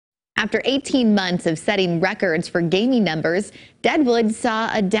After 18 months of setting records for gaming numbers, Deadwood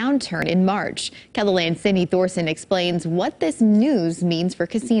saw a downturn in March. KELOLAND's Cindy Thorson explains what this news means for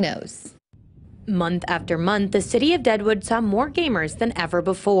casinos. Month after month, the city of Deadwood saw more gamers than ever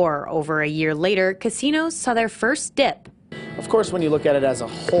before. Over a year later, casinos saw their first dip. Of course, when you look at it as a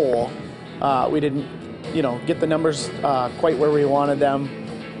whole, we didn't, get the numbers quite where we wanted them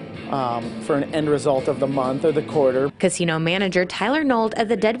for an end result of the month or the quarter. Casino manager Tyler Nold at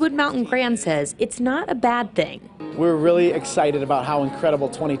the Deadwood Mountain Grand says it's not a bad thing. We're really excited about how incredible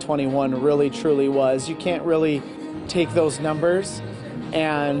 2021 really truly was. You can't really take those numbers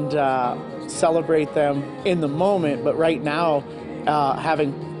and celebrate them in the moment, but right now,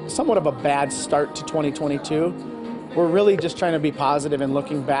 having somewhat of a bad start to 2022, we're really just trying to be positive and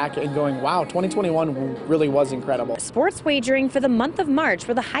looking back and going, wow, 2021 really was incredible. Sports wagering for the month of March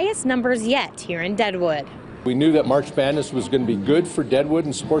were the highest numbers yet here in Deadwood. We knew that March Madness was going to be good for Deadwood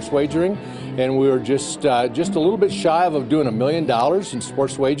and sports wagering, and we were just a little bit shy of doing $1 million in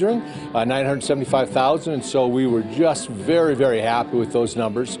sports wagering, $975,000, and so we were just very, very happy with those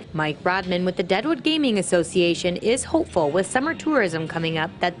numbers. Mike Rodman with the Deadwood Gaming Association is hopeful with summer tourism coming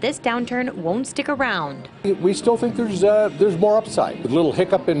up that this downturn won't stick around. We still think there's more upside. A little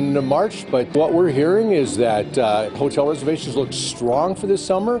hiccup in March, but what we're hearing is that hotel reservations look strong for this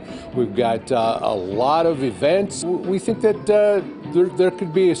summer. We've got a lot of events. We think that there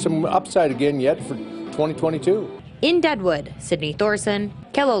could be some upside again yet for 2022. In Deadwood, Cindy Thorson,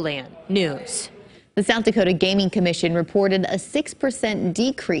 KELOLAND News. The South Dakota Gaming Commission reported a 6%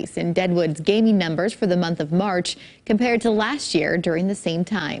 decrease in Deadwood's gaming numbers for the month of March compared to last year during the same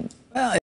time.